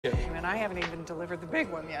And I haven't even delivered the big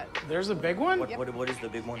one yet. There's a big one? What is the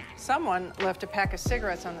big one? Someone left a pack of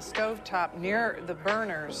cigarettes on the stovetop near the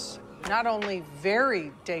burners. Not only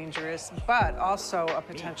very dangerous, but also a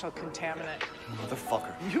potential contaminant.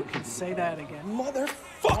 Motherfucker. You can say that again.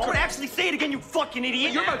 Motherfucker! Actually say it again, you fucking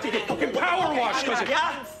idiot! You're about to get fucking power washed, cause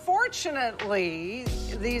Yeah? Fortunately,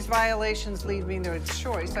 these violations leave me no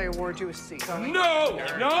choice. I award you a seat. No!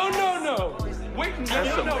 Wait, no.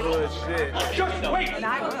 Just wait! And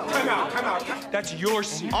I will. Time out. That's your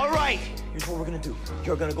seat. All right, here's what we're gonna do.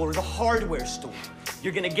 You're gonna go to the hardware store.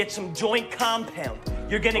 You're gonna get some joint compound.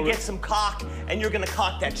 You're gonna get some cock, and you're gonna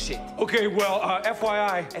cock that shit. Okay, well,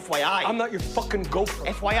 FYI. FYI. I'm not your fucking gopher.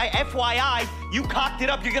 FYI, you cocked it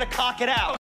up, you're gonna cock it out.